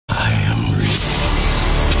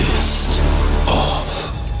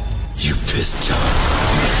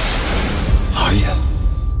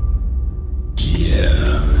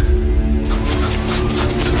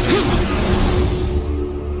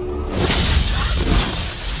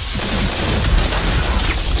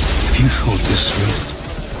thought this through?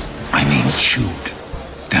 I mean chewed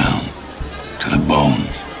down to the bone.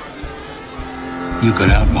 You got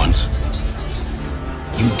out once.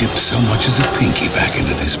 You dipped so much as a pinky back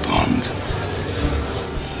into this pond.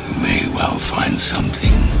 You may well find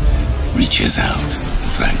something reaches out,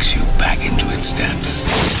 drags you back into its depths.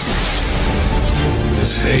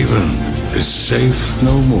 This haven is safe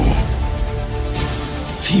no more.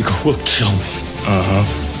 Vigo will kill me.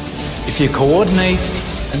 If you coordinate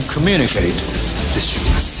and communicate, this should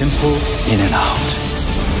be simple in and out.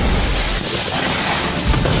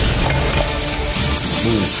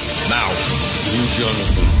 Move now. You,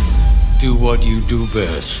 Jonathan, do what you do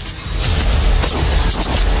best.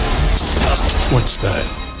 What's that?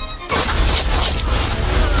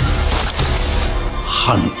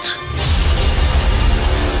 Hunt.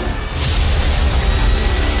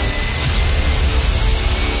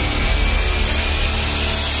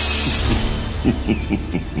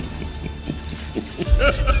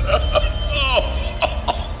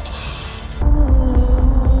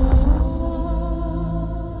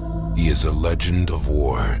 He is a legend of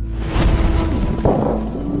war.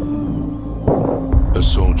 A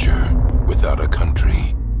soldier without a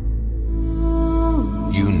country.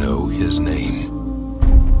 You know his name.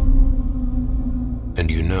 And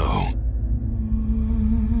you know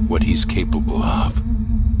what he's capable of.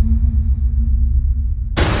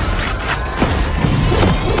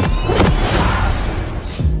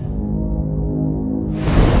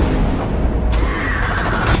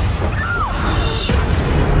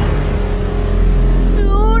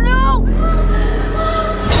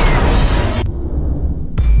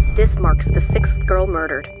 This marks the 6th girl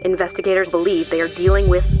murdered. Investigators believe they are dealing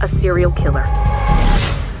with a serial killer.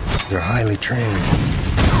 They're highly trained.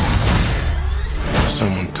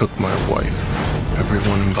 Someone took my wife.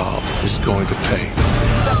 Everyone involved is going to pay.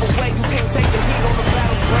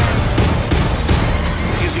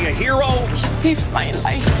 Is he a hero? He saved my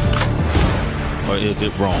life. Or is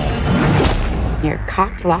it wrong? You're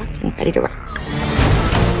cocked, locked, and ready to rock.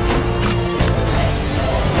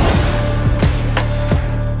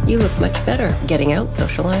 You look much better getting out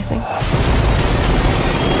socializing.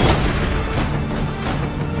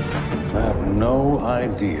 I have no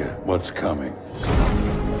idea what's coming.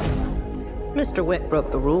 Mr. Wick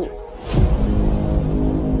broke the rules.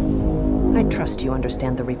 I trust you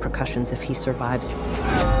understand the repercussions if he survives.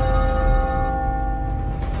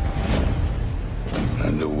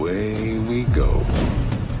 And away we go.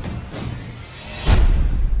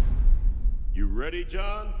 You ready,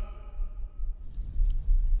 John?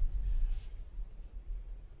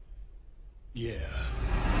 Yeah.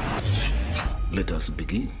 Let us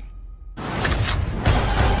begin.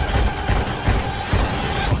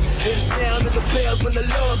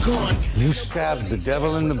 You stabbed the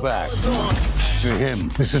devil in the back. To him,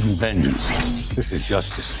 this isn't vengeance. This is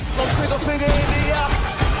justice.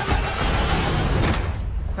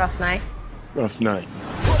 Rough night. Rough night.